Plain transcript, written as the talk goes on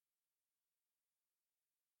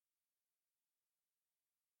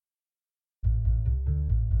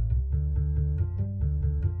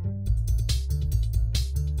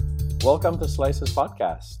Welcome to Slice's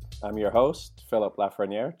podcast. I'm your host, Philip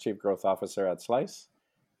Lafreniere, Chief Growth Officer at Slice.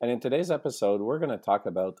 And in today's episode, we're going to talk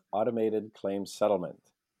about automated claims settlement.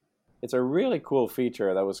 It's a really cool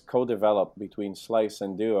feature that was co-developed between Slice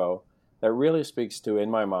and Duo that really speaks to, in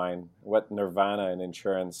my mind, what nirvana in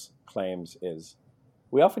insurance claims is.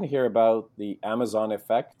 We often hear about the Amazon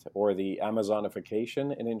effect or the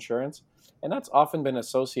Amazonification in insurance, and that's often been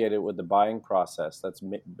associated with the buying process that's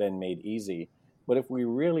been made easy. But if we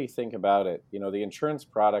really think about it, the insurance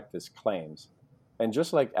product is claims. And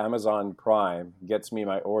just like Amazon Prime gets me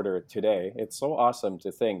my order today, it's so awesome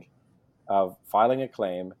to think of filing a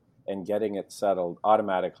claim and getting it settled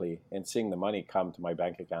automatically and seeing the money come to my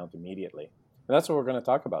bank account immediately. And that's what we're going to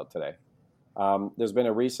talk about today. There's been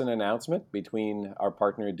a recent announcement between our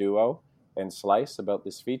partner Duo and Slice about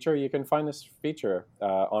this feature. You can find this feature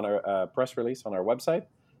on our press release on our website,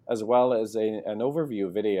 as well as an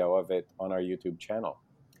overview video of it on our YouTube channel.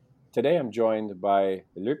 Today I'm joined by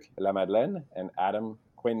Luc Lamadeleine and Adam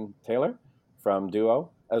Quinn Taylor from Duo,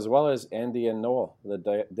 as well as Andy and Noel,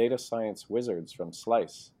 the data science wizards from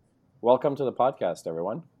Slice. Welcome to the podcast,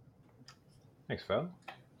 everyone. Thanks, Phil.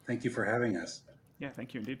 Thank you for having us. Yeah,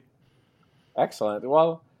 thank you indeed. Excellent.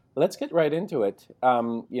 Well, let's get right into it.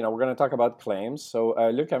 We're going to talk about claims. So,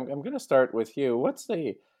 Luc, I'm going to start with you. What's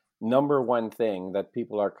the number one thing that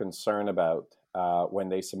people are concerned about when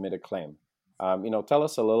they submit a claim? Tell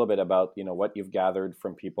us a little bit about, what you've gathered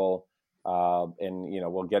from people,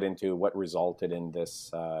 and, we'll get into what resulted in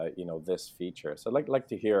this, this feature. So I'd like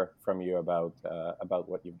to hear from you about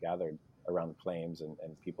what you've gathered around claims and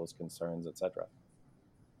people's concerns, et cetera.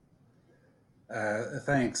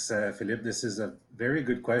 Thanks, Philippe. This is a very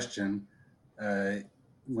good question.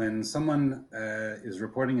 When someone is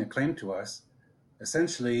reporting a claim to us,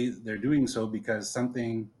 essentially they're doing so because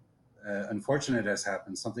something unfortunate has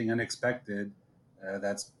happened, something unexpected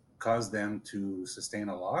that's caused them to sustain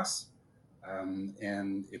a loss,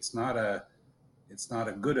 and it's not a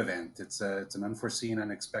good event. It's an unforeseen,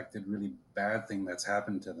 unexpected, really bad thing that's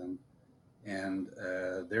happened to them, and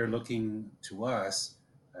they're looking to us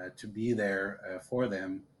to be there for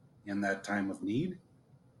them in that time of need.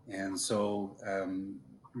 And so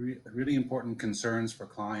really important concerns for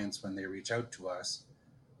clients when they reach out to us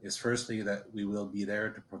is firstly that we will be there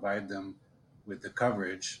to provide them with the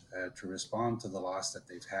coverage to respond to the loss that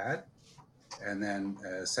they've had. And then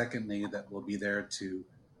secondly, that we'll be there to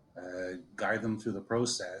guide them through the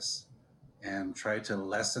process and try to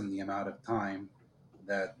lessen the amount of time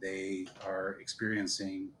that they are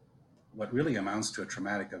experiencing what really amounts to a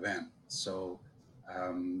traumatic event. So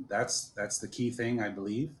that's the key thing, I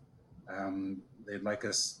believe. They'd like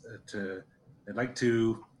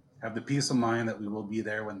to have the peace of mind that we will be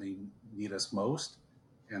there when they need us most,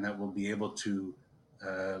 and that we'll be able to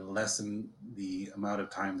lessen the amount of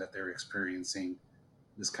time that they're experiencing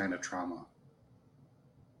this kind of trauma.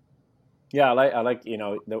 Yeah, I like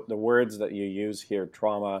the words that you use here: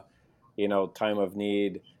 trauma, time of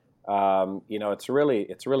need. It's really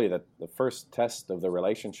the first test of the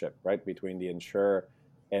relationship, right, between the insurer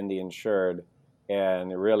and the insured,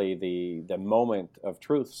 and really the moment of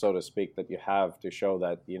truth, so to speak, that you have to show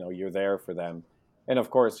that you're there for them. And of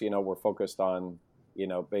course, we're focused on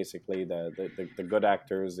basically the good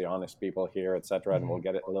actors, the honest people here, et cetera, and we'll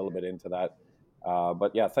get a little bit into that.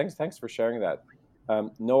 But yeah, thanks for sharing that.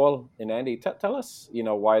 Noel and Andy, tell us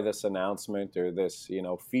why this announcement or this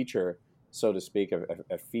feature, so to speak,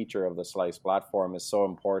 a feature of the Slice platform is so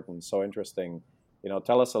important, so interesting.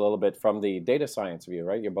 Tell us a little bit from the data science view,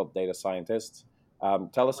 right? You're both data scientists.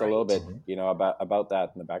 Tell us a little bit, about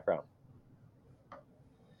that in the background.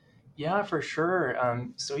 Yeah, for sure.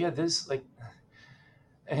 This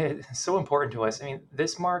it's so important to us. I mean,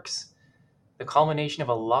 this marks the culmination of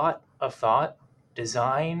a lot of thought,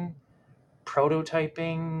 design,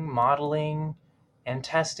 prototyping, modeling, and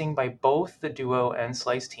testing by both the Duo and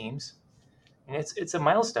Slice teams. And it's a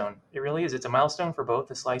milestone. It really is. It's a milestone for both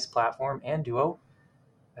the Slice platform and Duo.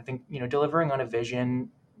 I think, delivering on a vision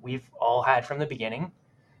we've all had from the beginning,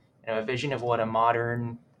 a vision of what a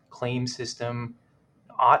modern claim system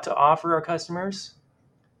ought to offer our customers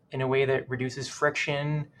in a way that reduces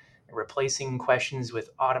friction, replacing questions with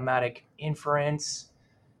automatic inference,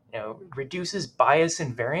 reduces bias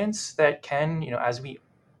and variance that can, as we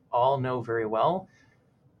all know very well,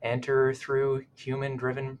 enter through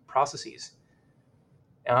human-driven processes.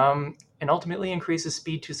 And ultimately increases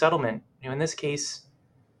speed to settlement. In this case,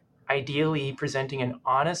 ideally presenting an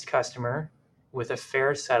honest customer with a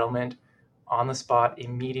fair settlement on the spot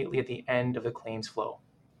immediately at the end of the claims flow.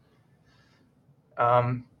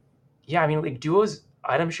 Duo's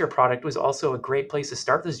item share product was also a great place to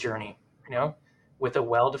start this journey. with a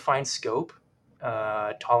well-defined scope,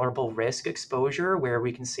 tolerable risk exposure where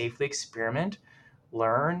we can safely experiment,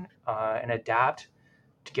 learn, and adapt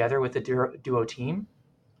together with the Duo team.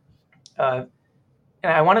 And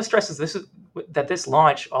I want to stress that this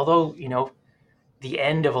launch, although the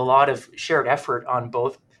end of a lot of shared effort on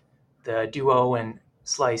both the Duo and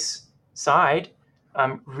Slice side,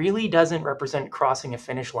 really doesn't represent crossing a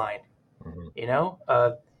finish line.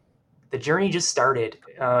 Mm-hmm. The journey just started,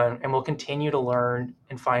 and we'll continue to learn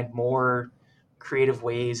and find more creative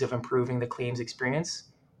ways of improving the claims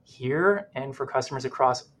experience here and for customers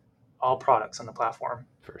across all products on the platform.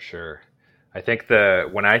 For sure. I think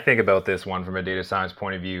when I think about this one from a data science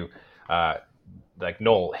point of view, like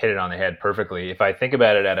Noel hit it on the head perfectly. If I think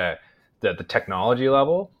about it at the technology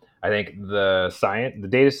level, I think the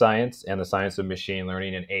data science and the science of machine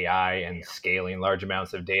learning and AI and scaling large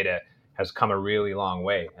amounts of data has come a really long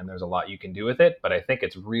way, and there's a lot you can do with it. But I think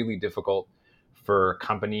it's really difficult for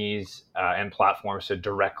companies and platforms to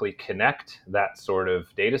directly connect that sort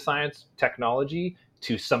of data science technology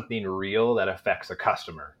to something real that affects a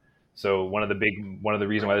customer. So one of the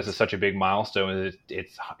reasons why this is such a big milestone is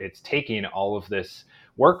it's taking all of this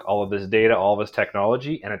work, all of this data, all of this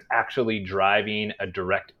technology, and it's actually driving a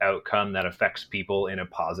direct outcome that affects people in a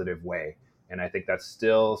positive way. And I think that's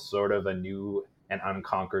still sort of a new and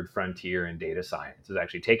unconquered frontier in data science, is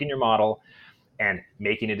actually taking your model and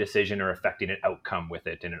making a decision or affecting an outcome with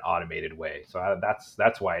it in an automated way. So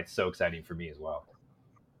that's why it's so exciting for me as well.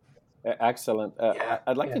 Excellent.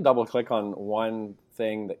 I'd like to double click on one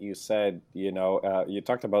thing that you said. You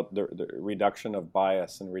talked about the reduction of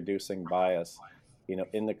bias and reducing bias,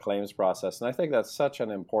 in the claims process. And I think that's such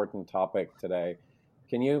an important topic today.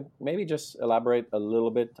 Can you maybe just elaborate a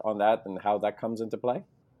little bit on that and how that comes into play?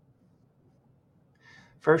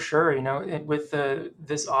 For sure. With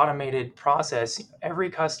this automated process, every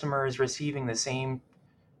customer is receiving the same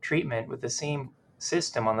treatment with the same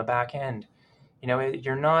system on the back end.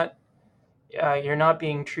 You're not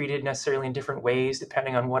being treated necessarily in different ways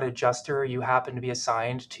depending on what adjuster you happen to be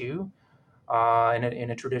assigned to in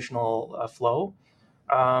a traditional flow.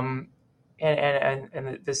 And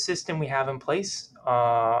the system we have in place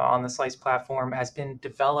on the Slice platform has been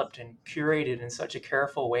developed and curated in such a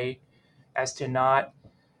careful way as to not,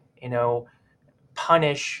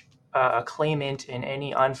 punish a claimant in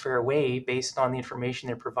any unfair way based on the information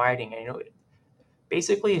they're providing. And,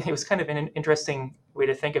 basically, it was kind of an interesting way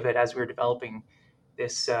to think of it as we were developing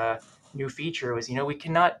this new feature was, we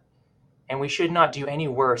cannot and we should not do any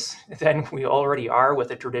worse than we already are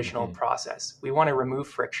with a traditional process. We want to remove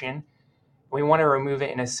friction. We want to remove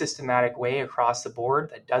it in a systematic way across the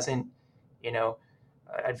board that doesn't,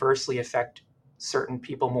 adversely affect certain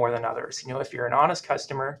people more than others. If you're an honest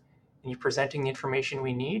customer and you're presenting the information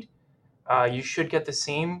we need, you should get the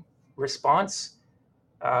same response,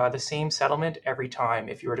 the same settlement every time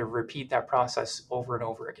if you were to repeat that process over and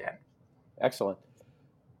over again. Excellent.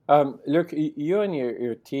 Look, you and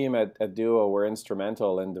your team at Duo were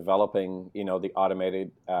instrumental in developing, the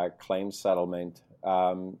automated claims settlement.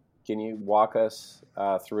 Can you walk us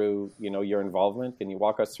through, your involvement? Can you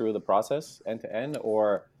walk us through the process end to end,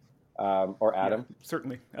 or Adam? Yeah,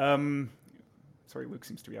 certainly. Sorry, Luke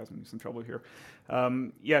seems to be having some trouble here.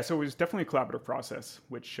 So it was definitely a collaborative process,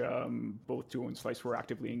 which both Duo and Slice were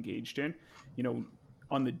actively engaged in.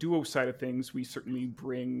 On the Duo side of things, we certainly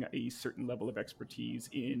bring a certain level of expertise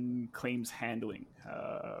in claims handling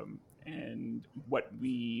and what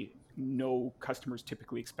we know customers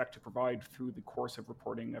typically expect to provide through the course of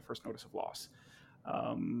reporting a first notice of loss.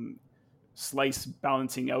 Slice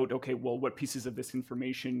balancing out, what pieces of this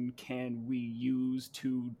information can we use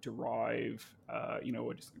to derive, a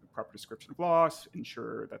proper description of loss,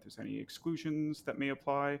 ensure that there's any exclusions that may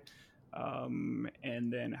apply,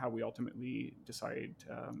 and then how we ultimately decide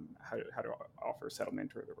how to offer a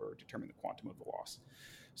settlement or determine the quantum of the loss.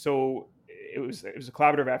 So it was a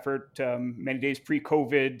collaborative effort. Many days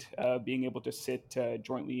pre-COVID, being able to sit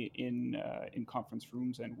jointly in conference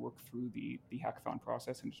rooms and work through the hackathon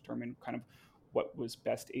process and determine kind of what was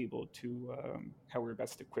best able to how we were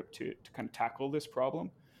best equipped to kind of tackle this problem.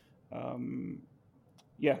 And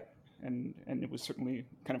it was certainly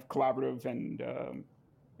kind of collaborative and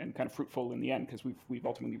kind of fruitful in the end because we've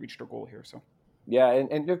ultimately reached our goal here. So. Yeah,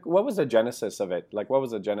 and look, what was the genesis of it? Like, what was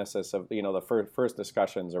the genesis of the first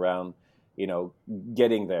discussions around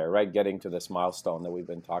getting there, right? Getting to this milestone that we've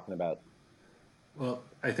been talking about. Well,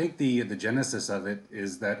 I think the genesis of it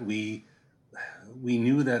is that we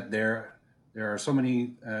knew that there are so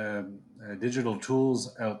many digital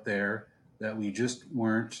tools out there that we just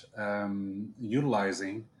weren't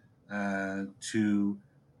utilizing to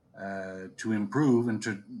improve and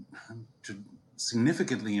to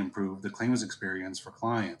significantly improve the claims experience for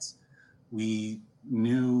clients. We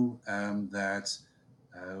knew that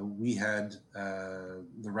we had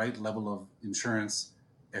the right level of insurance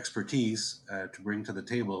expertise to bring to the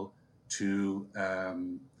table to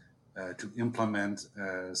implement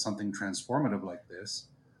something transformative like this.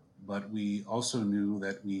 But we also knew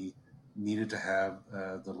that we needed to have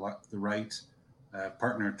the right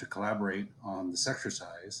partner to collaborate on this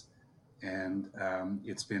exercise. And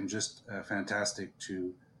it's been just fantastic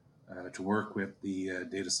to work with the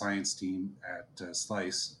data science team at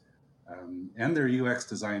Slice and their UX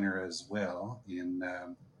designer as well in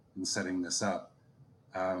setting this up.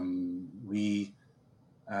 I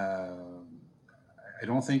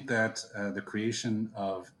don't think that the creation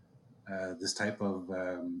of this type of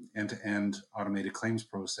end-to-end automated claims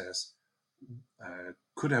process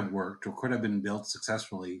could have worked or could have been built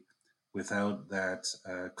successfully without that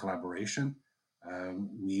collaboration.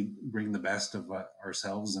 We bring the best of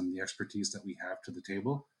ourselves and the expertise that we have to the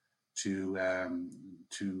table to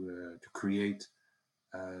create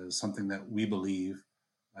something that we believe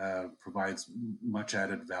provides much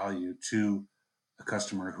added value to a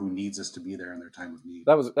customer who needs us to be there in their time of need.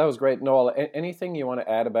 That was great, Noel. Anything you want to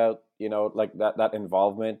add about like that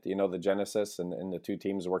involvement, the genesis and the two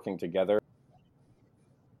teams working together?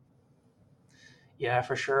 Yeah,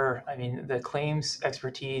 for sure. I mean, the claims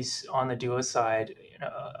expertise on the Duo side,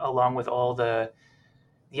 along with all the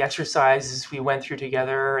exercises we went through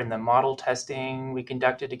together and the model testing we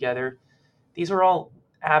conducted together, these were all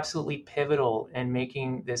absolutely pivotal in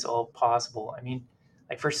making this all possible. I mean,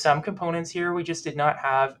 like for some components here, we just did not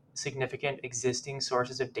have significant existing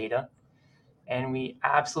sources of data, and we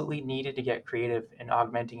absolutely needed to get creative in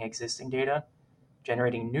augmenting existing data,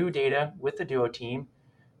 generating new data with the Duo team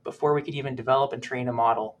before we could even develop and train a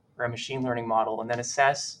model or a machine learning model, and then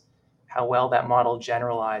assess how well that model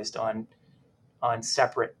generalized on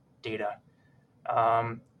separate data.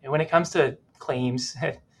 And when it comes to claims,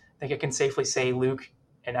 I think I can safely say Luke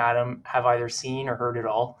and Adam have either seen or heard it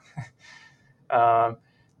all.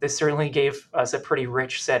 This certainly gave us a pretty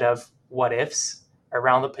rich set of what ifs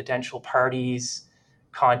around the potential parties,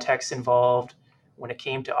 context involved when it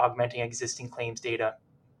came to augmenting existing claims data,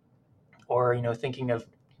 or thinking of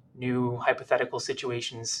new hypothetical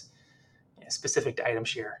situations specific to item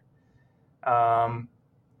share.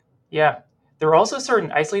 Yeah, there were also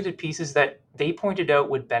certain isolated pieces that they pointed out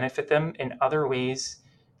would benefit them in other ways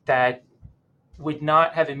that would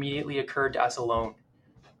not have immediately occurred to us alone.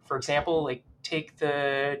 For example, like take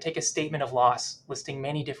a statement of loss listing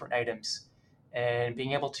many different items and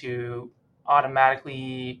being able to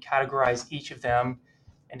automatically categorize each of them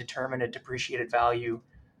and determine a depreciated value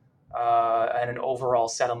and an overall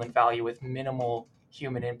settlement value with minimal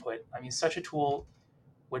human input. I mean, such a tool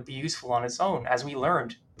would be useful on its own, as we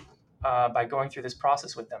learned by going through this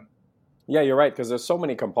process with them. Yeah, you're right, because there's so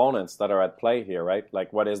many components that are at play here, right?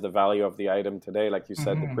 Like, what is the value of the item today? Like you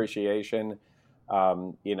said, depreciation,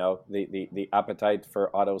 the appetite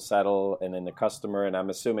for auto settle, and then the customer, and I'm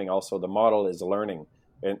assuming also the model is learning,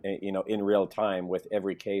 in real time with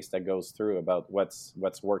every case that goes through about what's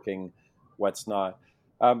working, what's not.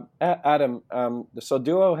 Adam, so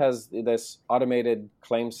Duo has this automated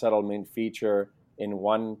claim settlement feature in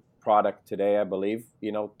one product today, I believe.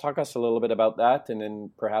 Talk us a little bit about that, and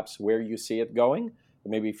then perhaps where you see it going,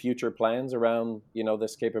 maybe future plans around,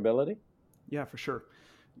 this capability. Yeah, for sure.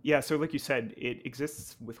 Yeah, so like you said, it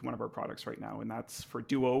exists with one of our products right now, and that's for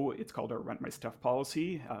Duo. It's called our Rent My Stuff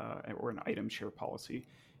policy, or an item share policy.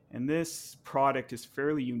 And this product is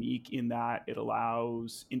fairly unique in that it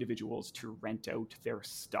allows individuals to rent out their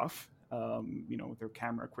stuff, their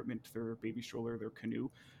camera equipment, their baby stroller, their canoe,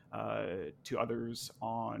 to others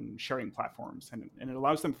on sharing platforms. And it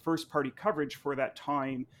allows them first-party coverage for that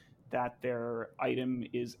time that their item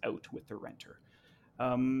is out with their renter.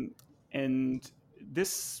 And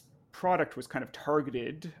this product was kind of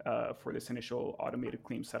targeted for this initial automated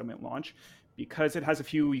claim settlement launch because it has a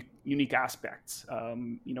few unique aspects.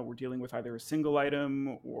 We're dealing with either a single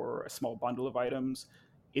item or a small bundle of items.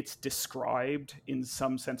 It's described in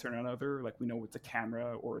some sense or another, like we know it's a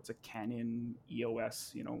camera or it's a Canon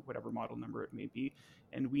EOS, whatever model number it may be.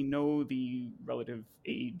 And we know the relative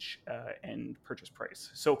age and purchase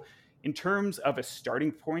price. So in terms of a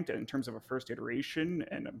starting point and in terms of a first iteration,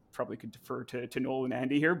 and I probably could defer to Noel and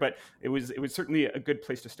Andy here, but it was certainly a good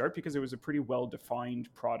place to start because it was a pretty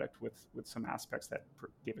well-defined product with some aspects that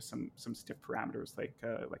gave us some stiff parameters, like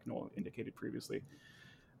Noel indicated previously.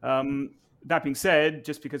 That being said,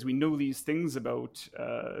 just because we know these things about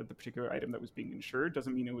the particular item that was being insured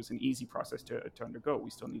doesn't mean it was an easy process to undergo. We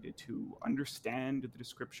still needed to understand the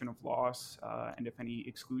description of loss and if any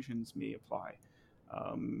exclusions may apply.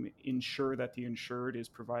 ensure that the insured is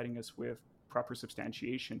providing us with proper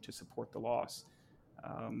substantiation to support the loss.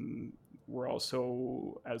 We're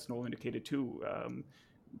also, as Noel indicated too,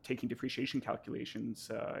 taking depreciation calculations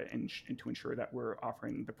and to ensure that we're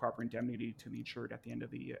offering the proper indemnity to the insured at the end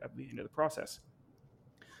of the process.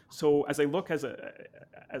 So as I look as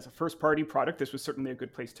a first party product, this was certainly a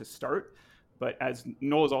good place to start. But as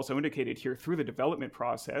Noel has also indicated here, through the development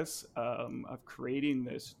process of creating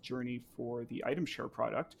this journey for the item share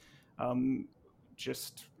product,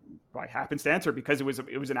 just by happenstance or because it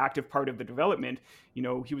was an active part of the development,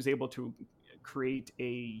 he was able to create a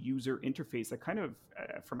user interface that kind of,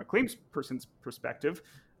 from a claims person's perspective,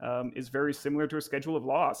 is very similar to a schedule of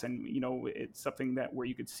loss. And, it's something that where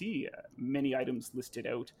you could see many items listed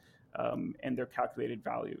out and their calculated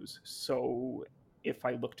values. So if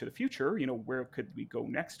I look to the future, where could we go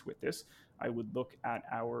next with this? I would look at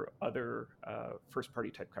our other first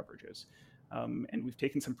party type coverages. And we've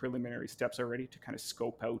taken some preliminary steps already to kind of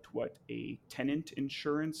scope out what a tenant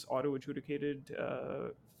insurance auto adjudicated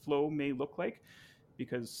flow may look like,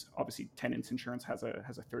 because obviously tenants insurance has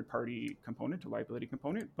a third party component, a liability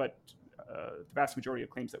component, but the vast majority of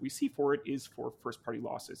claims that we see for it is for first party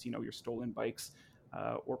losses, your stolen bikes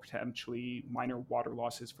or potentially minor water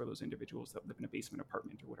losses for those individuals that live in a basement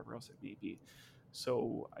apartment or whatever else it may be.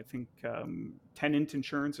 So I think tenant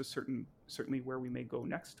insurance is certainly where we may go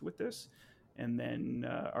next with this, and then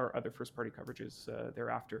our other first party coverages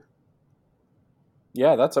thereafter.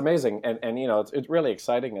 Yeah, that's amazing, and it's really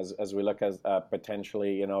exciting as we look at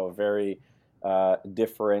potentially a very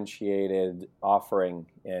differentiated offering,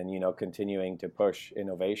 and continuing to push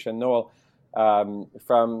innovation. Noel,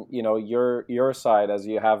 from your side, as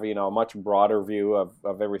you have a much broader view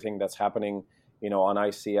of everything that's happening on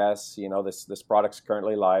ICS, this product's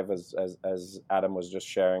currently live as Adam was just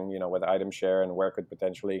sharing, with Item Share and where it could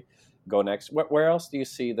potentially go next. Where else do you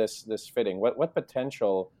see this fitting? What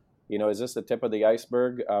potential? Is this the tip of the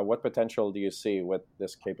iceberg? What potential do you see with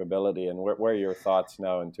this capability, and where are your thoughts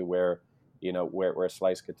now into where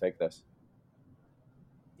Slice could take this?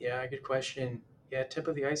 Yeah, good question. Yeah, tip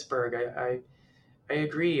of the iceberg. I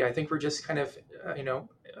agree. I think we're just kind of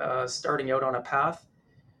starting out on a path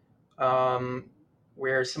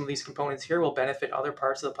where some of these components here will benefit other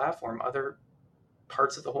parts of the platform, other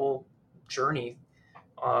parts of the whole journey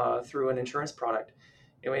through an insurance product.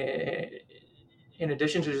 In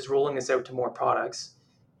addition to just rolling this out to more products,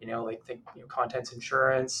 contents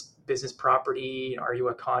insurance, business property, are you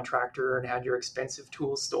a contractor and had your expensive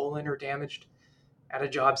tools stolen or damaged at a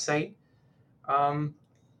job site?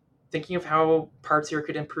 Thinking of how parts here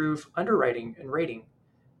could improve underwriting and rating,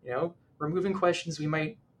 removing questions we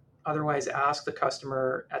might otherwise ask the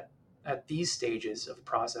customer at these stages of the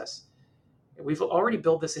process. We've already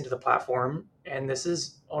built this into the platform, and this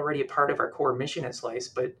is already a part of our core mission at Slice,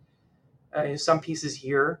 but some pieces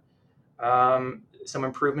here, some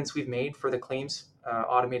improvements we've made for the claims,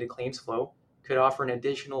 automated claims flow, could offer an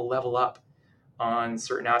additional level up on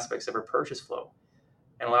certain aspects of our purchase flow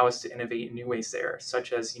and allow us to innovate in new ways there,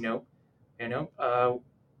 such as,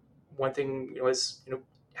 one thing was,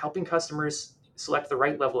 helping customers select the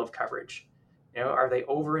right level of coverage. Are they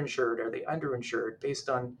overinsured? Are they underinsured based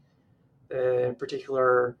on the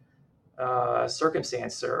particular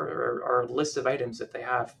circumstance or list of items that they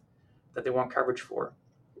have that they want coverage for?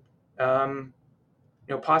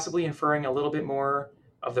 Possibly inferring a little bit more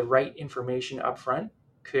of the right information up front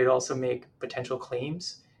could also make potential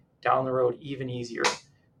claims down the road even easier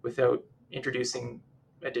without introducing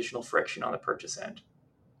additional friction on the purchase end.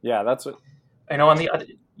 Yeah, that's what I know. On the other,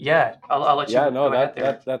 I'll let you. Yeah, no,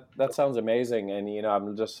 that sounds amazing, and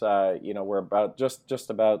I'm just we're about just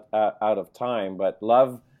about out of time, but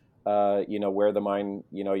love where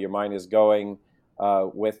your mind is going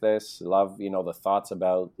with this. Love the thoughts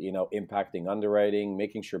about impacting underwriting,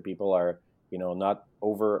 making sure people are not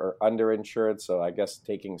over or underinsured. So I guess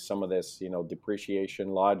taking some of this depreciation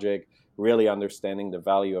logic, really understanding the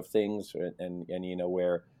value of things, and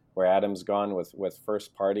where Adam's gone with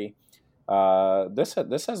first party.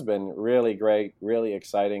 This has been really great, really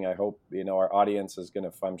exciting. I hope our audience is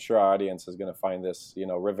I'm sure our audience is going to find this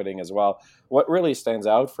riveting as well. What really stands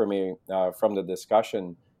out for me from the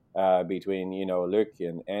discussion between Luc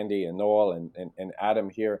and Andy and Noel and Adam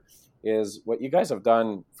here is what you guys have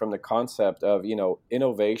done from the concept of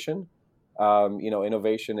innovation,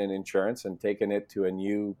 innovation in insurance and taking it to a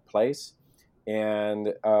new place,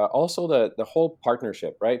 and also the whole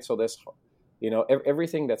partnership, right? So this.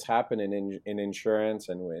 Everything that's happening in insurance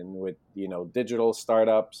and with digital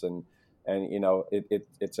startups and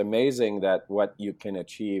it's amazing that what you can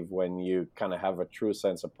achieve when you kind of have a true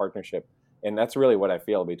sense of partnership And that's really what I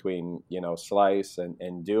feel between, Slice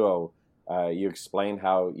and Duo. You explained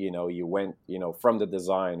how, you went, from the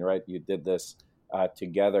design, right? You did this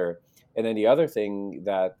together. And then the other thing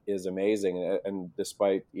that is amazing, and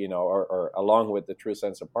despite, or along with the true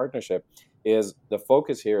sense of partnership, is the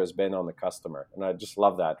focus here has been on the customer. And I just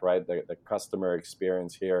love that, right? The customer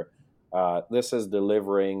experience here. This is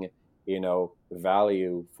delivering,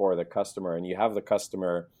 value for the customer. And you have the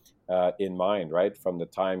customer in mind, right? From the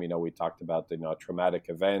time, we talked about the traumatic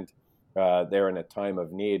event, they're in a time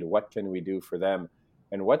of need. What can we do for them?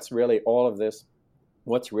 And what's really all of this?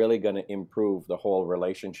 What's really going to improve the whole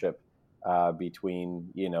relationship between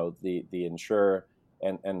the insurer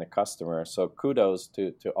and the customer? So kudos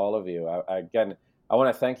to all of you. Again, I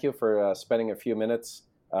want to thank you for spending a few minutes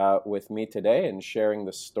with me today and sharing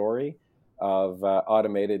the story of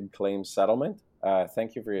automated claim settlement.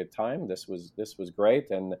 Thank you for your time. This was great,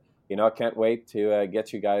 and I can't wait to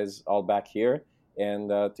get you guys all back here and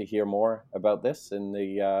to hear more about this in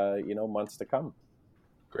the months to come.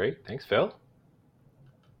 Great, thanks, Phil.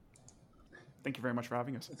 Thank you very much for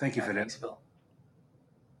having us. Thank you, Philip. Thanks, Phil.